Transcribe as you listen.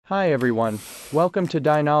Hi everyone, welcome to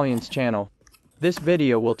DYNALION's channel. This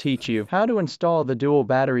video will teach you how to install the dual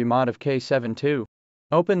battery mod of K7-2.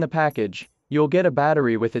 Open the package. You'll get a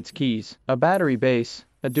battery with its keys, a battery base,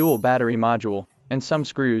 a dual battery module, and some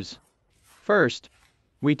screws. First,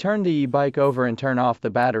 we turn the e-bike over and turn off the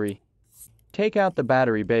battery. Take out the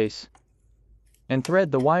battery base and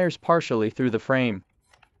thread the wires partially through the frame.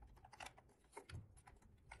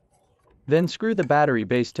 Then screw the battery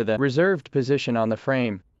base to the reserved position on the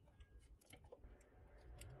frame.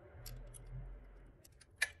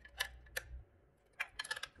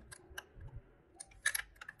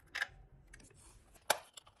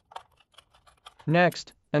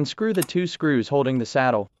 Next, unscrew the two screws holding the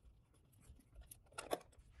saddle.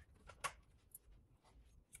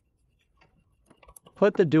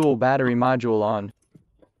 Put the dual battery module on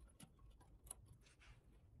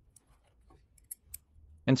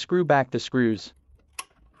and screw back the screws.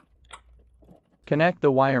 Connect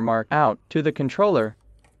the wire marked out to the controller.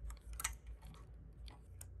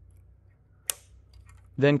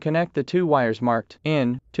 Then connect the two wires marked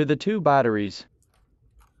in to the two batteries.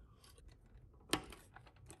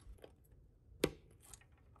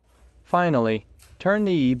 Finally, turn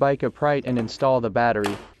the e-bike upright and install the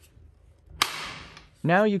battery.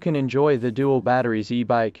 Now you can enjoy the dual batteries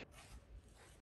e-bike.